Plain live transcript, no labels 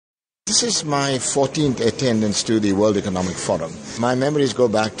This is my 14th attendance to the World Economic Forum. My memories go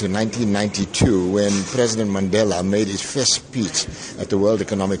back to 1992 when President Mandela made his first speech at the World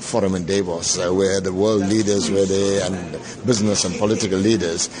Economic Forum in Davos, where the world leaders were there and business and political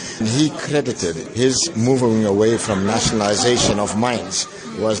leaders. And he credited his moving away from nationalization of mines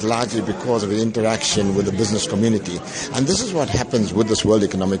was largely because of his interaction with the business community. And this is what happens with this World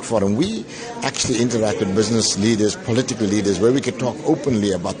Economic Forum. We actually interact with business leaders, political leaders, where we can talk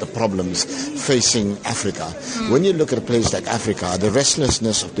openly about the problems facing Africa. When you look at a place like Africa, the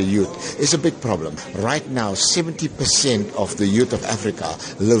restlessness of the youth is a big problem. Right now, 70% of the youth of Africa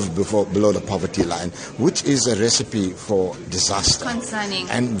live below the poverty line, which is a recipe for disaster. Concerning.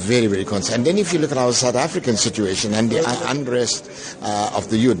 And very, very concerning. And then if you look at our South African situation and the unrest of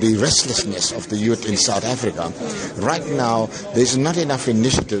the youth, the restlessness of the youth in South Africa, right now there's not enough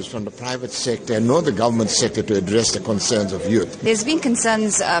initiatives from the private sector nor the government sector to address the concerns of youth. There's been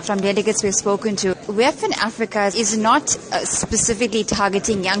concerns from delegates we've spoken to. WEF in Africa is not specifically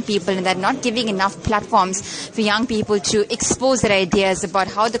targeting young people, and they're not giving enough platforms for young people to expose their ideas about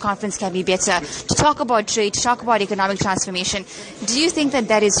how the conference can be better, to talk about trade, to talk about economic transformation. Do you think that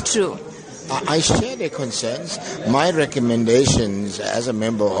that is true? I share their concerns. My recommendations as a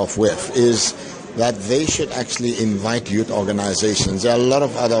member of WEF is that they should actually invite youth organizations. There are a lot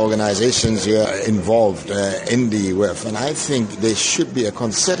of other organizations here involved in the WEF, and I think there should be a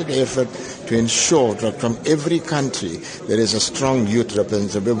concerted effort to ensure that from every country there is a strong youth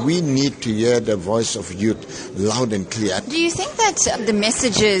representative. We need to hear the voice of youth loud and clear. Do you think that the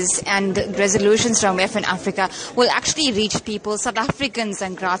messages and resolutions from WEF in Africa will actually reach people, South Africans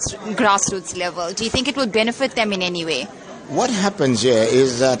on grassroots level? Do you think it will benefit them in any way? What happens here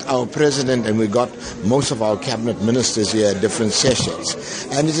is that our president, and we got most of our cabinet ministers here at different sessions,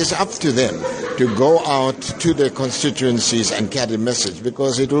 and it is up to them to go out to their constituencies and carry a message,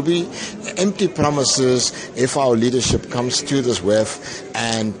 because it will be empty promises if our leadership comes to this WEF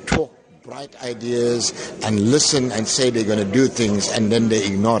and talk bright ideas and listen and say they're going to do things and then they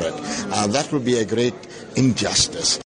ignore it. That would be a great injustice.